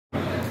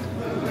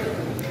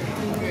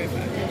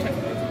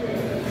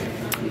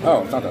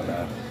Oh, it's not that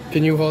bad.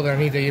 Can you hold it? I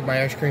need to eat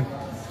my ice cream.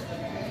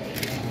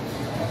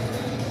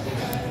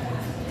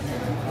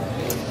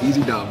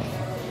 Easy dub.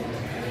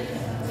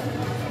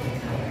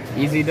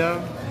 Easy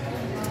dub?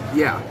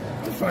 Yeah.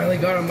 I finally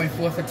got on my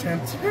 4th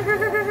attempt.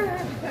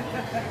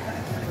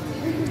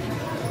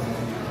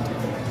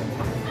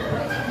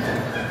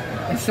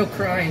 I'm still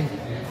crying.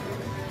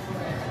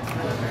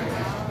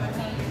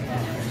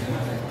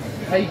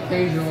 I eat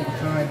Cajun all the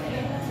time.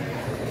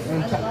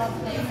 And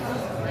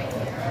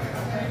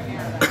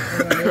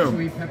I also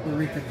eat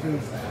paprika too.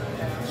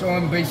 So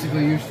I'm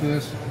basically used to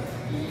this.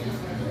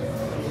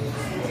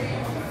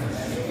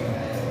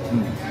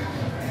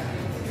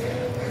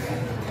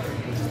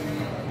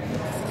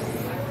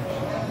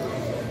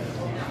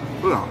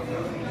 Well,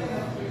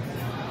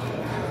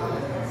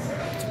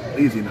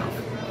 easy enough.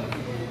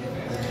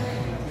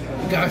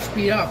 You gotta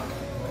speed up.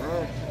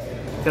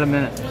 Got a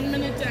minute. 1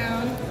 minute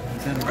down.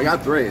 I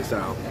got 3, so.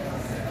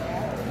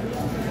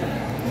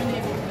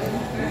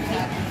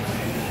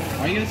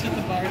 Why are you gonna set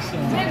the bar so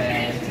high?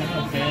 It's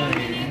not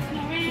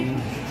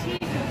failure.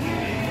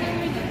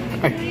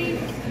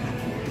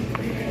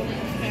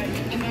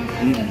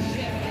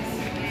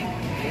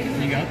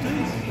 You got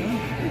this?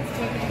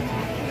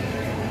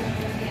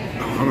 I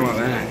don't know about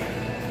that.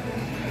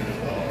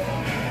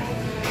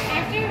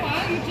 After a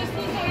while, you just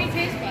lose all your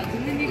taste buds,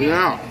 and then you get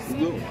Yeah.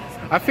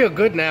 I feel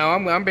good now.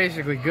 I'm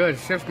basically good.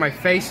 It's just my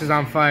face is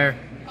on fire.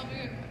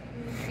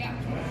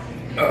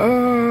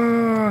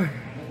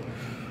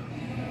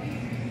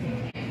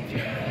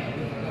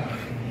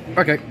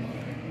 Okay.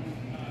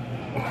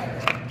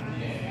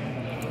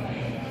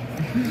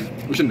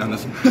 We shouldn't have done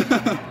this.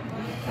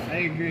 I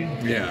agree.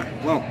 Yeah.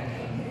 Well,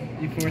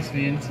 You forced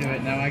me into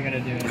it, now I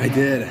gotta do it. I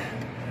did.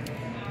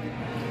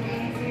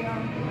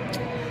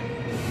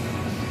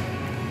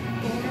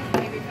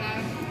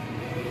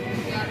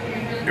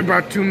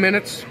 About 2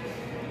 minutes.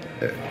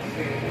 Gets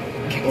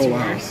Oh,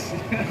 wow. worse.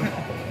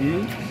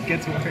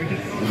 Gets worse.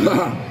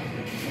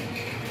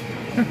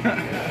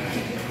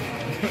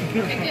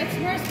 It gets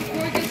worse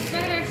before it gets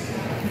better.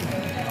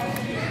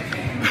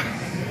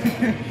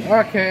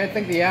 Okay, I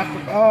think the after.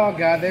 Oh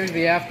god, there's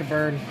the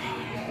afterburn.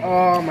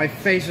 Oh, my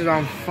face is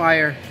on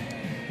fire.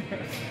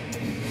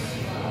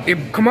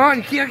 Come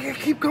on,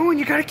 keep going.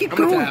 You gotta keep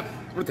going. I'm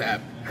gonna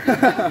tap.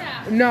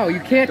 No, you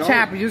can't Don't.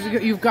 tap.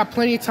 You've got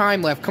plenty of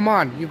time left. Come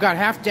on, you've got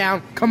half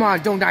down. Come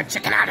on, don't not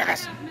chicken out of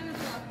this.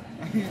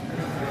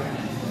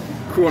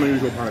 Cool and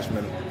unusual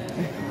punishment.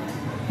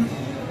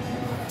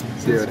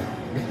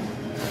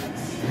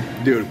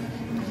 Dude.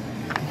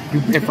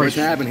 What's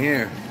happening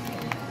here?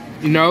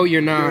 No,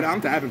 you're Dude, not. I'm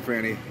tapping,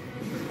 Franny.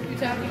 You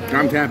tapping out?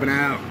 I'm tapping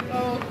out.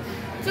 Oh,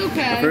 it's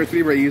okay. The first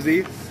 3 were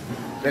easy,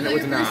 then it Like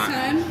was your first not.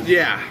 time?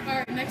 Yeah.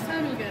 Alright, next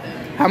time we'll get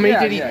it. How many Yeah,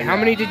 did he? yeah, How yeah.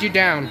 many did you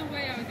down? No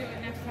way I would do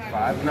it next time.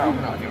 5? No,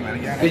 I'm not doing that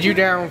again. Did you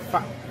down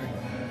 5?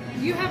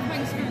 You have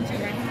wings spoon too,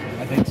 right?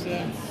 I think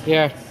so.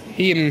 Yeah,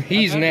 he's I've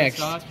had the next.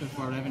 sauce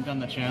before, but I haven't done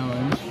the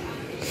challenge.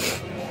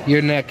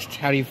 You're next.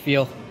 How do you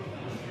feel?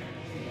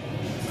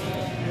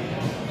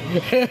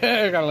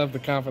 I gotta love the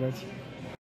confidence.